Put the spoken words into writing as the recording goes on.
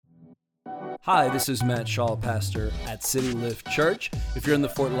Hi, this is Matt Shaw, pastor at City Lift Church. If you're in the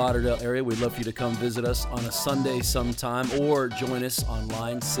Fort Lauderdale area, we'd love for you to come visit us on a Sunday sometime or join us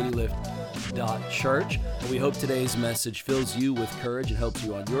online, citylift.church. We hope today's message fills you with courage and helps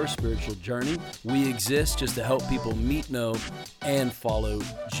you on your spiritual journey. We exist just to help people meet, know, and follow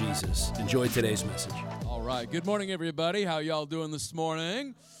Jesus. Enjoy today's message. All right. Good morning, everybody. How y'all doing this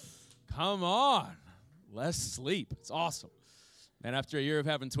morning? Come on. Less sleep. It's awesome. And after a year of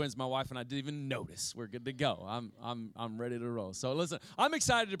having twins, my wife and I didn't even notice. We're good to go. I'm ready to roll. So listen, I'm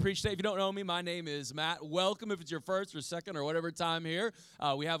excited to preach today. If you don't know me, my name is Matt. Welcome if it's your first or second or whatever time here.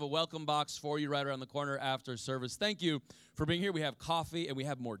 We have a welcome box for you right around the corner after service. Thank you for being here. We have coffee and we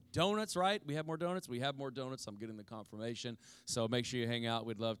have more donuts, right? We have more donuts. I'm getting the confirmation. So make sure you hang out.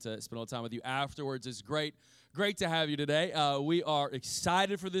 We'd love to spend a little time with you afterwards. It's great to have you today. We are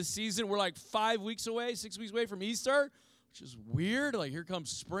excited for this season. We're like 6 weeks away from Easter, which is weird. Like, here comes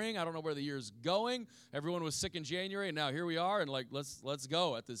spring. I don't know where the year's going. Everyone was sick in January, and now here we are, and like, let's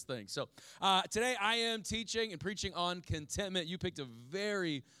go at this thing. So today I am teaching and preaching on contentment. You picked a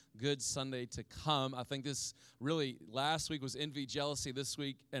very good Sunday to come. I think last week was envy, jealousy, this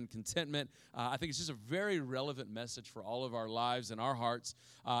week, and contentment. I think it's just a very relevant message for all of our lives and our hearts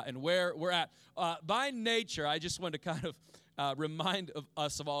and where we're at. By nature, I just want to kind of remind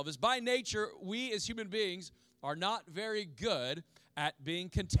us of all of this. By nature, we as human beings are not very good at being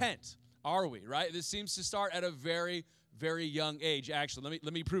content, are we, right? This seems to start at a very, very young age. Actually,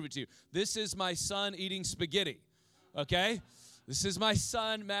 let me prove it to you. This is my son eating spaghetti, okay? This is my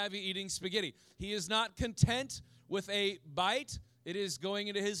son, Mavi, eating spaghetti. He is not content with a bite. It is going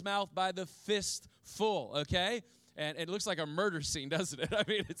into his mouth by the fistful, okay? And it looks like a murder scene, doesn't it? I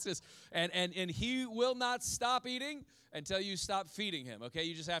mean, it's just, and he will not stop eating until you stop feeding him, okay?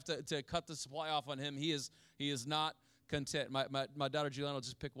 You just have to cut the supply off on him. He is not content. My daughter Juliana will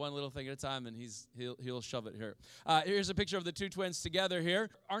just pick one little thing at a time, and he'll shove it here. Here's a picture of the two twins together here.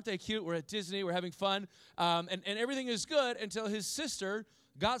 Aren't they cute? We're at Disney. We're having fun. And everything is good until his sister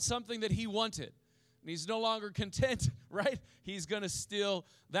got something that he wanted. And he's no longer content, right? He's going to steal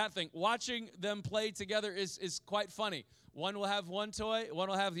that thing. Watching them play together is quite funny. One will have one toy, one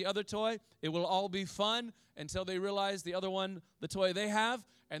will have the other toy. It will all be fun until they realize the other one, the toy they have,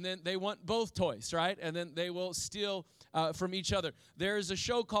 and then they want both toys, right? And then they will steal from each other. There's a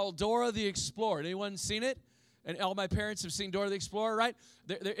show called Dora the Explorer. Anyone seen it? And all my parents have seen Dora the Explorer, right?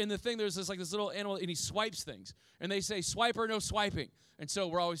 In the thing, there's this little animal, and he swipes things. And they say, swipe or no swiping. And so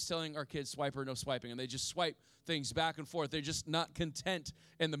we're always telling our kids, swipe or no swiping. And they just swipe things back and forth. They're just not content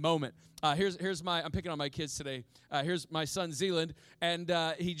in the moment. I'm picking on my kids today. Here's my son, Zealand. And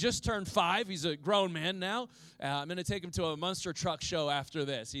he just turned 5. He's a grown man now. I'm going to take him to a monster truck show after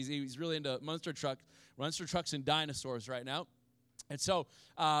this. He's really into monster trucks and dinosaurs right now. And so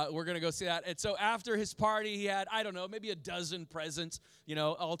we're going to go see that. And so after his party, he had, I don't know, maybe a dozen presents,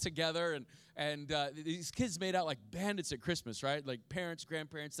 all together. And these kids made out like bandits at Christmas, right? Like parents,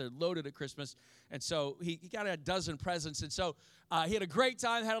 grandparents, they're loaded at Christmas. And so he got a dozen presents. And so he had a great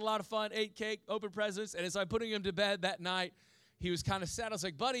time, had a lot of fun, ate cake, opened presents. And as I'm putting him to bed that night, he was kind of sad. I was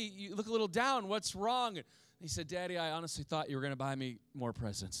like, buddy, you look a little down. What's wrong? And he said, Daddy, I honestly thought you were going to buy me more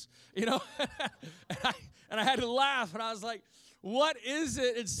presents. and I had to laugh. And I was like, what is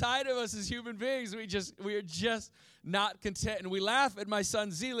it inside of us as human beings? We are just not content. And we laugh at my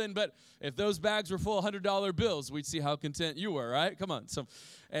son Zealand, but if those bags were full of $100 bills, we'd see how content you were, right? Come on. So,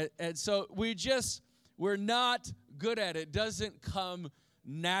 and so we're not good at it. It doesn't come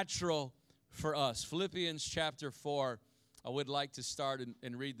natural for us. Philippians chapter 4, I would like to start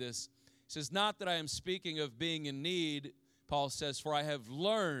and read this. It says, not that I am speaking of being in need, Paul says, for I have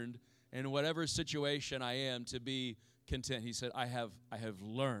learned in whatever situation I am to be content. He said, I have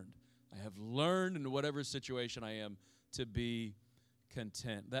learned in whatever situation I am to be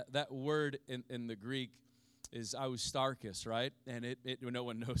content. That word in the Greek is austarkos, right? And no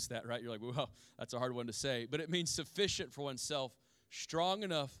one knows that, right? You're like, well, that's a hard one to say. But it means sufficient for oneself, strong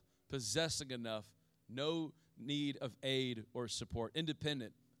enough, possessing enough, no need of aid or support,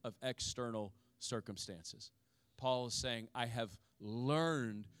 independent of external circumstances. Paul is saying, I have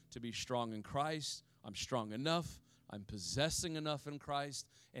learned to be strong in Christ. I'm strong enough. I'm possessing enough in Christ,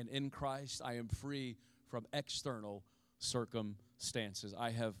 and in Christ I am free from external circumstances.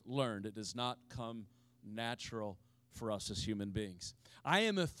 I have learned it does not come natural for us as human beings. I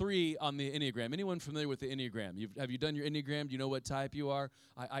am a 3 on the Enneagram. Anyone familiar with the Enneagram? Have you done your Enneagram? Do you know what type you are?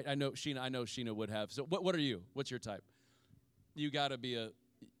 I know Sheena would have. So what are you? What's your type? You got to be a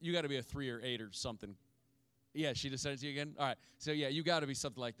 3 or 8 or something Yeah, she just sent it to you again? All right. So, yeah, you got to be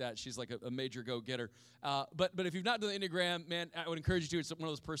something like that. She's like a major go-getter. But if you've not done the Enneagram, man, I would encourage you to. It's one of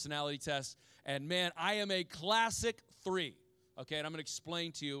those personality tests. And, man, I am a classic 3. Okay, and I'm going to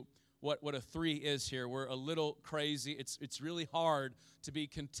explain to you what a 3 is here. We're a little crazy. It's really hard to be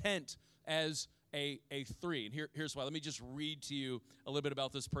content as a 3. And here's why. Let me just read to you a little bit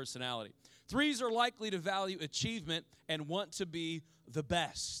about this personality. 3s are likely to value achievement and want to be the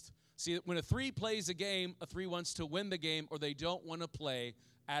best. See, when a 3 plays a game, a 3 wants to win the game, or they don't want to play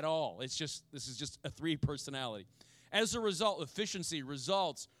at all. This is just a 3 personality. As a result, efficiency,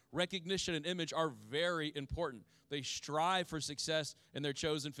 results, recognition, and image are very important. They strive for success in their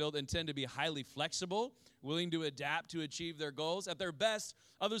chosen field and tend to be highly flexible, willing to adapt to achieve their goals. At their best,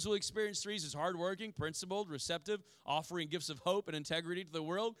 others will experience 3s as hardworking, principled, receptive, offering gifts of hope and integrity to the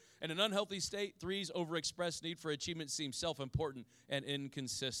world. In an unhealthy state, 3s' overexpressed need for achievement seems self-important and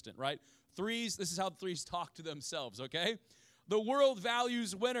inconsistent, right? 3s, this is how 3s talk to themselves, okay? The world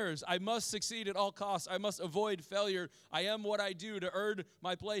values winners. I must succeed at all costs. I must avoid failure. I am what I do to earn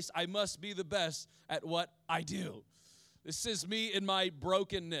my place. I must be the best at what I do. This is me in my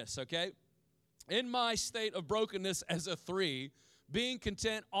brokenness, okay? In my state of brokenness as a 3, being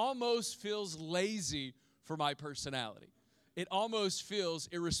content almost feels lazy for my personality. It almost feels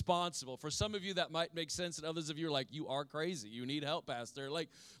irresponsible. For some of you, that might make sense, and others of you are like, you are crazy. You need help, Pastor.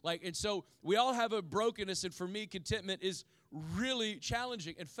 And so we all have a brokenness, and for me, contentment is really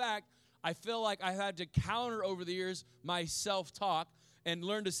challenging. In fact, I feel like I had to counter over the years my self-talk and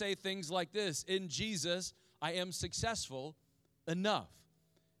learn to say things like this. In Jesus, I am successful enough.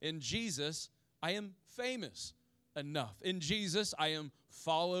 In Jesus, I am famous enough. In Jesus, I am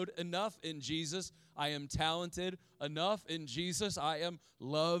followed enough. In Jesus, I am talented enough. In Jesus, I am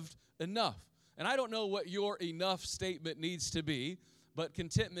loved enough. And I don't know what your enough statement needs to be, but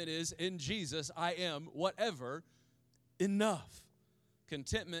contentment is, in Jesus, I am whatever enough.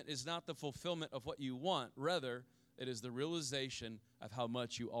 Contentment is not the fulfillment of what you want. Rather, it is the realization of how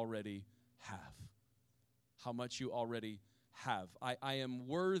much you already have. How much you already have. I am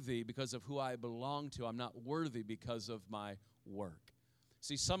worthy because of who I belong to. I'm not worthy because of my work.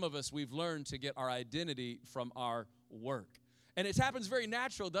 See, some of us, we've learned to get our identity from our work. And it happens very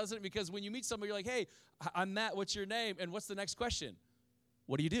natural, doesn't it? Because when you meet somebody, you're like, hey, I'm Matt, what's your name? And what's the next question?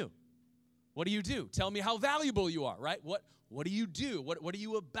 What do you do? What do you do? Tell me how valuable you are, right? What do you do? What are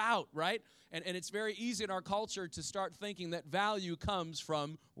you about, right? And it's very easy in our culture to start thinking that value comes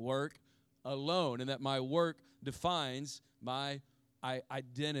from work alone and that my work defines my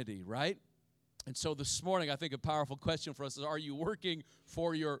identity, right? And so this morning, I think a powerful question for us is, are you working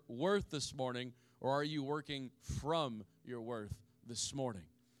for your worth this morning, or are you working from your worth this morning?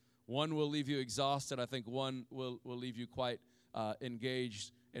 One will leave you exhausted. I think one will leave you quite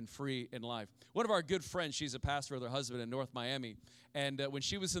engaged and free in life. One of our good friends, she's a pastor with her husband in North Miami, and when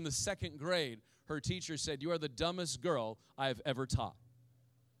she was in the 2nd grade, her teacher said, "You are the dumbest girl I have ever taught."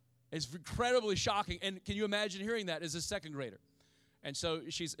 It's incredibly shocking, and can you imagine hearing that as a 2nd grader? And so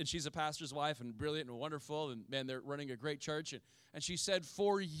she's a pastor's wife and brilliant and wonderful, and man, they're running a great church. And she said,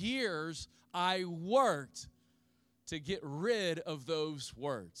 for years, I worked to get rid of those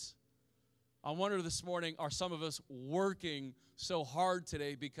words. I wonder this morning, are some of us working so hard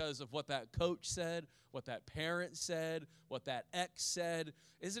today because of what that coach said, what that parent said, what that ex said?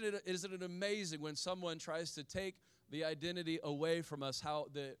 Isn't it amazing when someone tries to take the identity away from us, how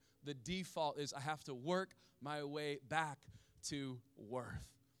the default is, I have to work my way back to worth.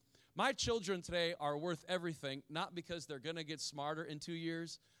 My children today are worth everything, not because they're going to get smarter in 2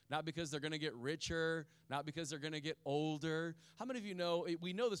 years, not because they're going to get richer, not because they're going to get older. How many of you know,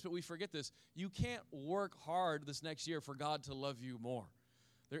 we know this, but we forget this, you can't work hard this next year for God to love you more.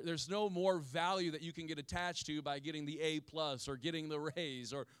 There's no more value that you can get attached to by getting the A+ or getting the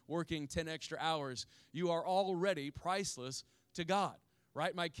raise or working 10 extra hours. You are already priceless to God.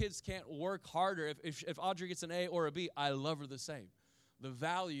 Right? My kids can't work harder. If Audrey gets an A or a B, I love her the same. The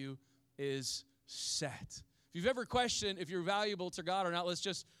value is set. If you've ever questioned if you're valuable to God or not, let's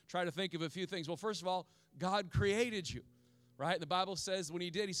just try to think of a few things. Well, first of all, God created you, right? The Bible says when he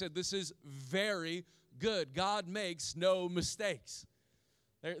did, he said, this is very good. God makes no mistakes.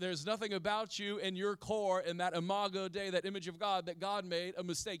 There's nothing about you in your core, in that imago Dei, that image of God, that God made a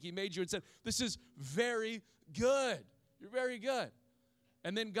mistake. He made you and said, this is very good. You're very good.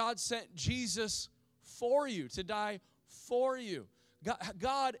 And then God sent Jesus for you, to die for you.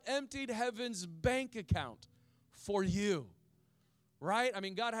 God emptied heaven's bank account for you, right? I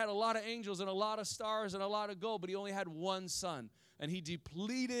mean, God had a lot of angels and a lot of stars and a lot of gold, but he only had one son. And he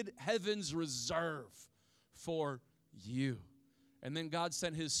depleted heaven's reserve for you. And then God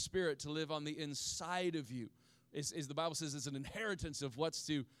sent his Spirit to live on the inside of you is the Bible says, is an inheritance of what's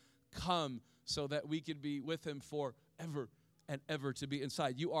to come so that we could be with him forever and ever to be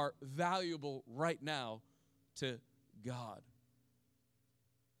inside. You are valuable right now to God.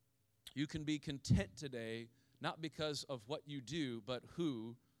 You can be content today, not because of what you do, but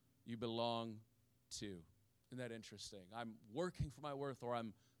who you belong to. Isn't that interesting? I'm working for my worth, or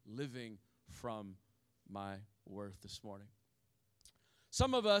I'm living from my worth this morning.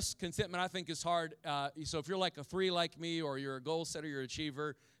 Some of us, contentment, I think, is hard. So if you're like a 3 like me, or you're a goal setter, you're an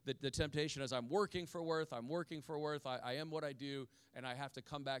achiever, the temptation is I'm working for worth, I am what I do, and I have to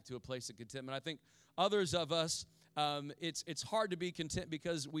come back to a place of contentment. I think others of us, it's hard to be content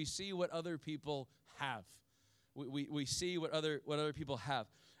because we see what other people have. We see what other people have.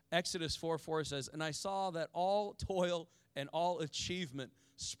 Exodus 4:4 says, "And I saw that all toil and all achievement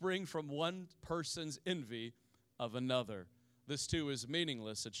spring from one person's envy of another. This too is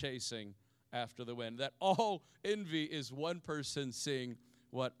meaningless, a chasing after the wind." That all envy is one person seeing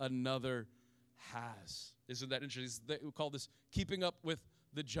what another has. Isn't that interesting? We call this keeping up with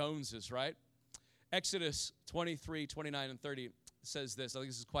the Joneses, right? Exodus 23, 29, and 30 says this. I think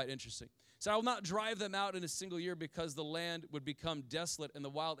this is quite interesting. It said, "I will not drive them out in a single year because the land would become desolate and the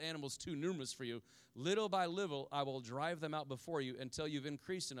wild animals too numerous for you. Little by little, I will drive them out before you until you've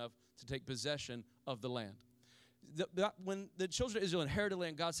increased enough to take possession of the land." When the children of Israel inherited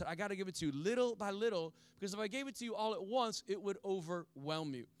land, God said, I got to give it to you little by little, because if I gave it to you all at once, it would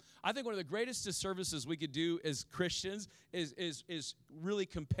overwhelm you. I think one of the greatest disservices we could do as Christians is really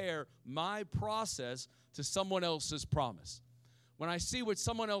compare my process to someone else's promise. When I see what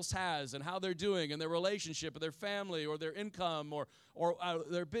someone else has and how they're doing and their relationship or their family or their income or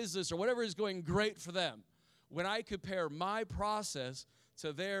their business or whatever is going great for them, when I compare my process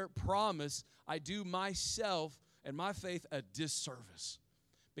to their promise, I do myself and my faith a disservice,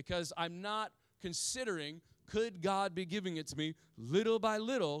 because I'm not considering, could God be giving it to me little by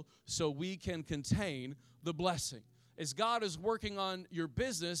little so we can contain the blessing? As God is working on your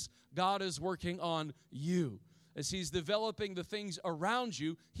business, God is working on you. As he's developing the things around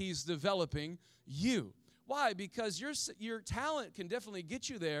you, he's developing you. Why? Because your talent can definitely get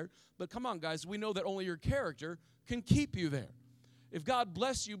you there, but come on, guys, we know that only your character can keep you there. If God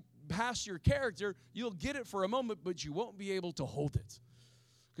bless you past your character, you'll get it for a moment, but you won't be able to hold it.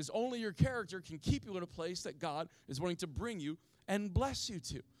 Because only your character can keep you in a place that God is wanting to bring you and bless you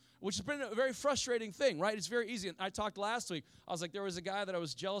to, which has been a very frustrating thing, right? It's very easy. And I talked last week. I was like, there was a guy that I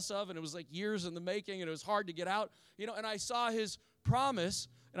was jealous of, and it was like years in the making, and it was hard to get out. And I saw his promise,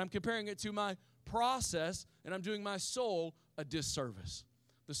 and I'm comparing it to my process, and I'm doing my soul a disservice.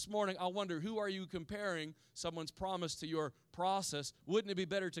 This morning, I wonder, who are you comparing someone's promise to your process? Wouldn't it be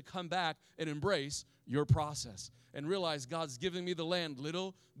better to come back and embrace your process and realize God's giving me the land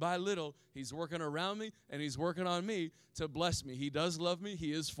little by little. He's working around me, and he's working on me to bless me. He does love me.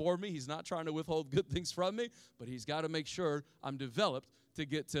 He is for me. He's not trying to withhold good things from me, but he's got to make sure I'm developed to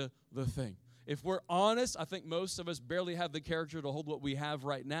get to the thing. If we're honest, I think most of us barely have the character to hold what we have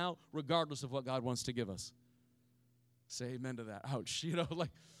right now, regardless of what God wants to give us. Say amen to that. Ouch.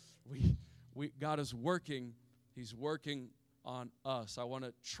 God is working. He's working on us. I want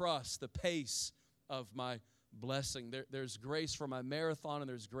to trust the pace of my blessing. There's grace for my marathon, and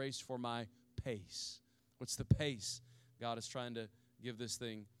there's grace for my pace. What's the pace? God is trying to give this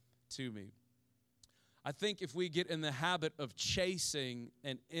thing to me. I think if we get in the habit of chasing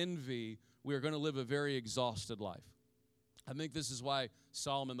and envy, we are going to live a very exhausted life. I think this is why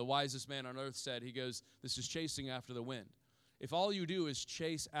Solomon, the wisest man on earth, said, he goes, this is chasing after the wind. If all you do is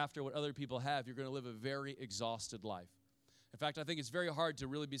chase after what other people have, you're going to live a very exhausted life. In fact, I think it's very hard to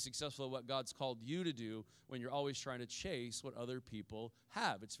really be successful at what God's called you to do when you're always trying to chase what other people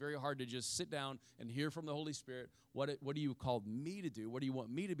have. It's very hard to just sit down and hear from the Holy Spirit, what do you called me to do? What do you want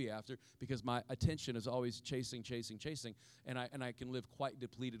me to be after? Because my attention is always chasing, and I can live quite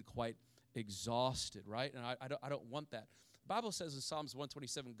depleted, quite exhausted, right? And I don't want that. The Bible says in Psalms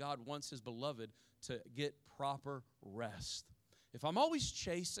 127, God wants his beloved to get proper rest. If I'm always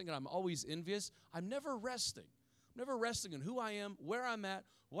chasing and I'm always envious, I'm never resting. I'm never resting in who I am, where I'm at,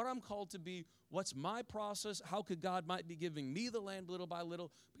 what I'm called to be, what's my process, how could God might be giving me the land little by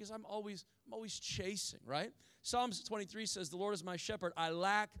little, because I'm always chasing, right? Psalms 23 says, the Lord is my shepherd, I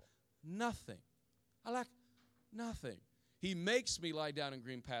lack nothing. I lack nothing. He makes me lie down in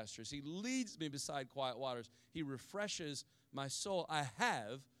green pastures. He leads me beside quiet waters. He refreshes my soul. I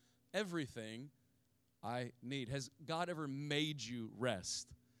have everything I need. Has God ever made you rest?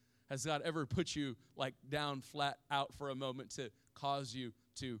 Has God ever put you down flat out for a moment to cause you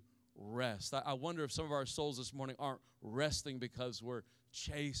to rest? I wonder if some of our souls this morning aren't resting because we're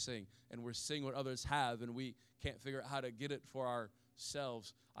chasing and we're seeing what others have and we can't figure out how to get it for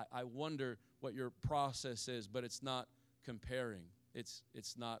ourselves. I wonder what your process is, but it's not comparing. It's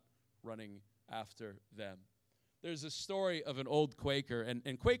not running after them. There's a story of an old Quaker,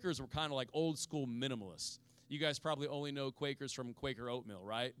 and Quakers were kind of like old school minimalists. You guys probably only know Quakers from Quaker oatmeal,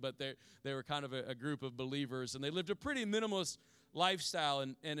 right? But they were kind of a group of believers, and they lived a pretty minimalist lifestyle.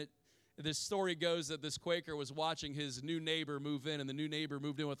 And this story goes that this Quaker was watching his new neighbor move in, and the new neighbor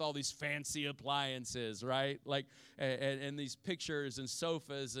moved in with all these fancy appliances, right? Like, and these pictures and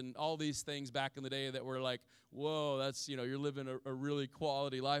sofas and all these things back in the day that were like, whoa, that's, you're living a really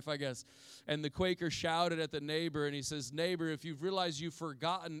quality life, I guess. And the Quaker shouted at the neighbor, and he says, neighbor, if you've realized you've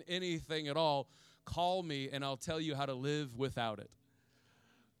forgotten anything at all, call me, and I'll tell you how to live without it.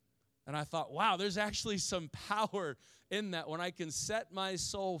 And I thought, wow, there's actually some power in that. When I can set my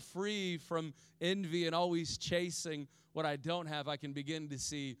soul free from envy and always chasing what I don't have, I can begin to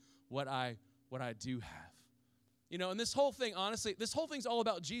see what I do have. And this whole thing, honestly, this whole thing's all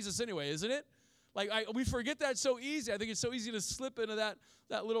about Jesus anyway, isn't it? Like, we forget that so easy. I think it's so easy to slip into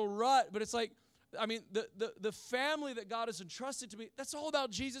that little rut. But it's like, the family that God has entrusted to me, that's all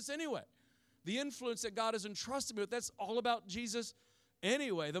about Jesus anyway. The influence that God has entrusted me with, that's all about Jesus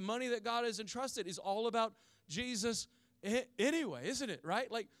anyway. The money that God has entrusted is all about Jesus anyway, isn't it,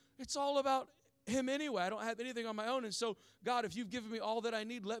 right? Like, it's all about him anyway. I don't have anything on my own. And so, God, if you've given me all that I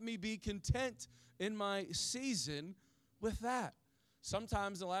need, let me be content in my season with that.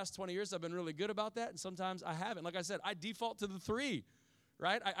 Sometimes in the last 20 years, I've been really good about that, and sometimes I haven't. Like I said, I default to the 3,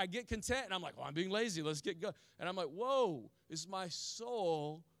 right? I get content, and I'm like, well, I'm being lazy. Let's get going. And I'm like, whoa, is my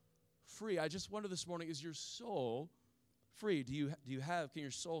soul free? I just wonder this morning, is your soul free? Can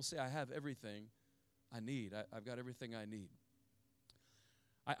your soul say, I have everything I need? I've got everything I need.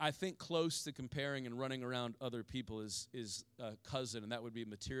 I think close to comparing and running around other people is a cousin, and that would be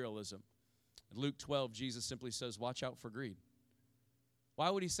materialism. In Luke 12, Jesus simply says, watch out for greed. Why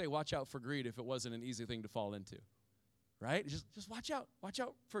would he say watch out for greed if it wasn't an easy thing to fall into? Right? Just watch out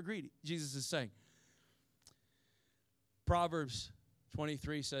for greed, Jesus is saying. Proverbs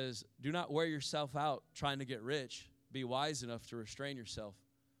 23 says, do not wear yourself out trying to get rich. Be wise enough to restrain yourself.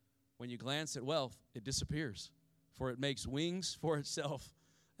 When you glance at wealth, it disappears, for it makes wings for itself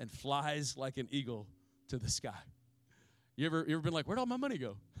and flies like an eagle to the sky. You ever been like, where'd all my money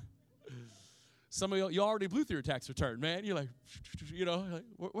go? Some of you already blew through your tax return, man. You're like,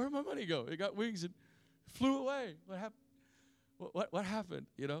 where'd my money go? It got wings and flew away. What happened? What happened?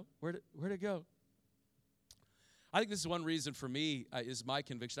 Where'd it go? I think this is one reason for me is my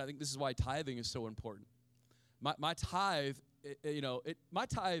conviction. I think this is why tithing is so important. My tithe, my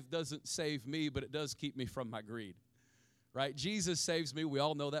tithe doesn't save me, but it does keep me from my greed, right? Jesus saves me. We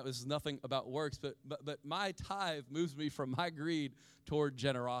all know that was nothing about works, but my tithe moves me from my greed toward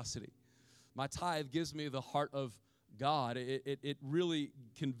generosity. My tithe gives me the heart of God. It really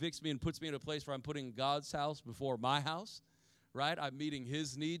convicts me and puts me in a place where I'm putting God's house before my house, right? I'm meeting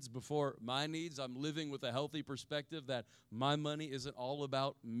his needs before my needs. I'm living with a healthy perspective that my money isn't all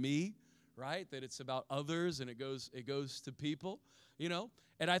about me, right? That it's about others and it goes to people,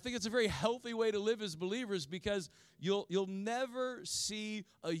 And I think it's a very healthy way to live as believers because you'll never see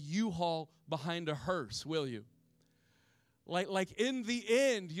a U-Haul behind a hearse, will you? Like in the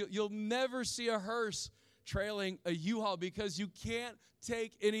end, you'll never see a hearse trailing a U-Haul because you can't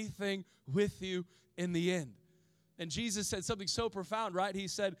take anything with you in the end. And Jesus said something so profound, right? He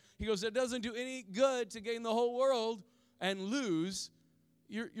goes, it doesn't do any good to gain the whole world and lose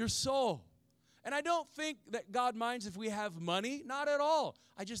your soul. And I don't think that God minds if we have money, not at all.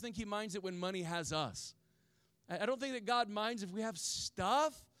 I just think he minds it when money has us. I don't think that God minds if we have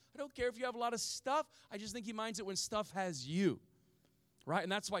stuff. I don't care if you have a lot of stuff. I just think he minds it when stuff has you, right? And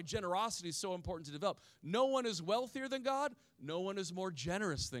that's why generosity is so important to develop. No one is wealthier than God. No one is more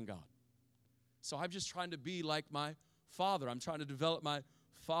generous than God. So I'm just trying to be like my Father. I'm trying to develop my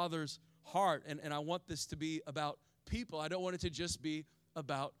Father's heart, and I want this to be about people. I don't want it to just be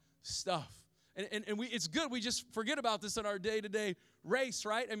about stuff. And it's good we just forget about this in our day-to-day race,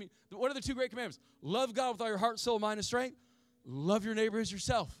 right? I mean, what are the 2 great commandments? Love God with all your heart, soul, mind, and strength. Love your neighbor as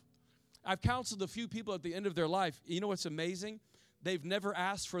yourself. I've counseled a few people at the end of their life. You know what's amazing? They've never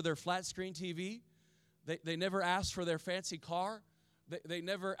asked for their flat screen TV. They never asked for their fancy car. They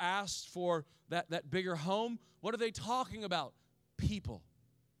never asked for that bigger home. What are they talking about? People.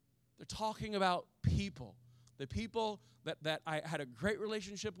 They're talking about people. The people that I had a great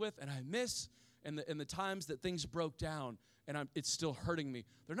relationship with and I miss, and the times that things broke down and it's still hurting me.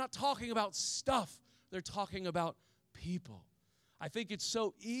 They're not talking about stuff. They're talking about people. I think it's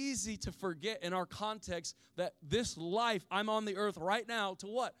so easy to forget in our context that this life, I'm on the earth right now to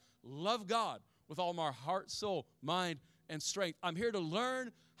what? Love God with all my heart, soul, mind, and strength. I'm here to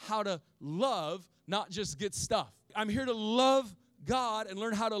learn how to love, not just get stuff. I'm here to love God and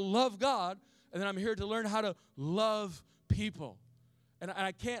learn how to love God, and then I'm here to learn how to love people. And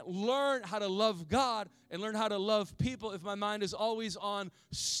I can't learn how to love God and learn how to love people if my mind is always on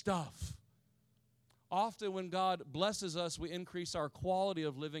stuff. Often when God blesses us, we increase our quality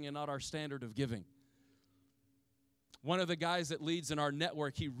of living and not our standard of giving. One of the guys that leads in our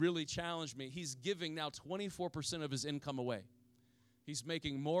network, he really challenged me. He's giving now 24% of his income away. He's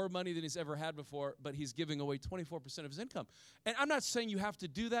making more money than he's ever had before, but he's giving away 24% of his income. And I'm not saying you have to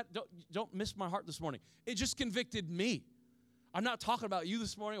do that. Don't miss my heart this morning. It just convicted me. I'm not talking about you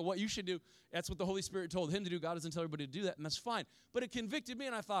this morning or what you should do. That's what the Holy Spirit told him to do. God doesn't tell everybody to do that, and that's fine. But it convicted me,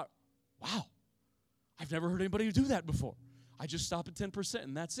 and I thought, wow, I've never heard anybody do that before. I just stop at 10%,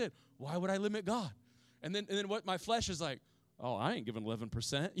 and that's it. Why would I limit God? And then what my flesh is like, oh, I ain't giving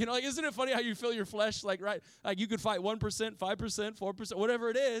 11%. You know, like, isn't it funny how you feel your flesh, like, right? Like, you could fight 1%, 5%, 4%, whatever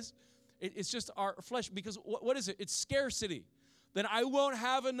it is. It's just our flesh, because what is it? It's scarcity. Then I won't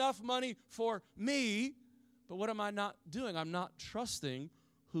have enough money for me, but what am I not doing? I'm not trusting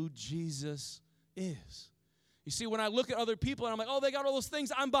who Jesus is. You see, when I look at other people and I'm like, oh, they got all those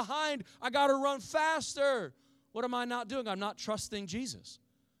things, I'm behind, I got to run faster. What am I not doing? I'm not trusting Jesus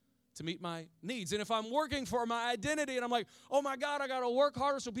to meet my needs. And if I'm working for my identity and I'm like, oh my God, I got to work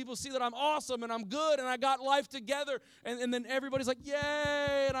harder so people see that I'm awesome and I'm good and I got life together, and then everybody's like,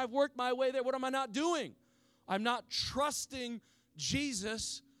 yay, and I've worked my way there. What am I not doing? I'm not trusting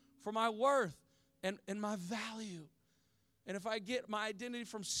Jesus for my worth and my value. And if I get my identity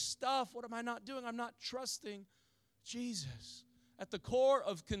from stuff, what am I not doing? I'm not trusting Jesus. At the core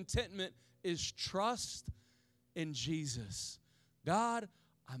of contentment is trust in Jesus. God,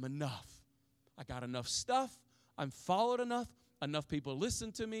 I'm enough. I got enough stuff. I'm followed enough. Enough people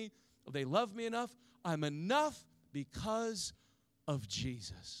listen to me. They love me enough. I'm enough because of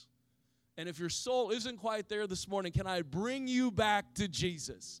Jesus. And if your soul isn't quite there this morning, can I bring you back to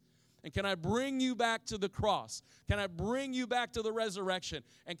Jesus? And can I bring you back to the cross? Can I bring you back to the resurrection?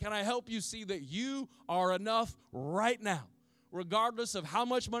 And can I help you see that you are enough right now? Regardless of how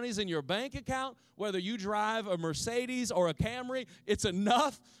much money's in your bank account, whether you drive a Mercedes or a Camry, it's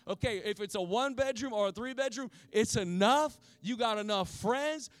enough. Okay, if it's a 1-bedroom or a 3-bedroom, it's enough. You got enough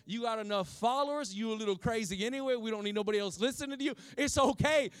friends. You got enough followers. You a little crazy anyway. We don't need nobody else listening to you. It's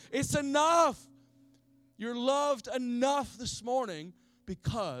okay. It's enough. You're loved enough this morning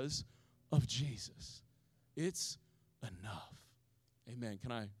because of Jesus. It's enough. Amen.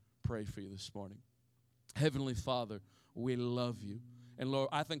 Can I pray for you this morning? Heavenly Father, we love you. And Lord,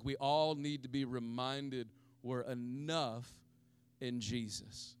 I think we all need to be reminded we're enough in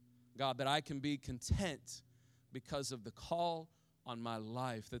Jesus. God, that I can be content because of the call on my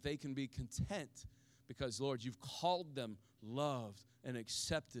life, that they can be content because, Lord, you've called them loved and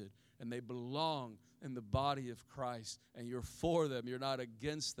accepted, and they belong in the body of Christ, and you're for them. You're not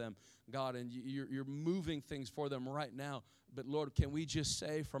against them, God, and you're moving things for them right now. But, Lord, can we just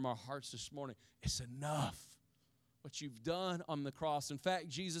say from our hearts this morning, it's enough what you've done on the cross. In fact,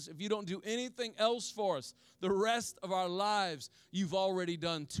 Jesus, if you don't do anything else for us the rest of our lives, you've already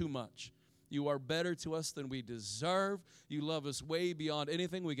done too much. You are better to us than we deserve. You love us way beyond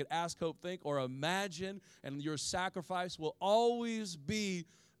anything we could ask, hope, think, or imagine, and your sacrifice will always be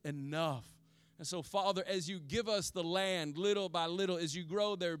enough. And so, Father, as you give us the land little by little, as you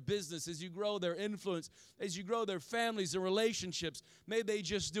grow their business, as you grow their influence, as you grow their families and relationships, may they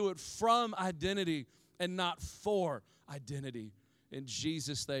just do it from identity and not for identity. In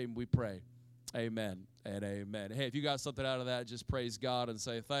Jesus' name we pray. Amen and amen. Hey, if you got something out of that, just praise God and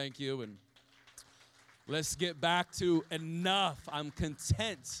say thank you. And let's get back to enough. I'm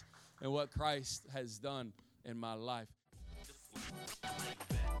content in what Christ has done in my life.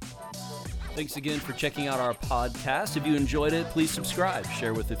 Thanks again for checking out our podcast. If you enjoyed it, please subscribe,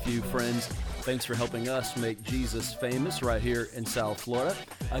 share with a few friends. Thanks for helping us make Jesus famous right here in South Florida.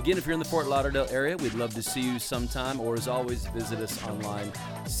 Again, if you're in the Fort Lauderdale area, we'd love to see you sometime, or as always, visit us online,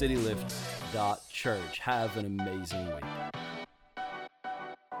 citylift.church. Have an amazing week.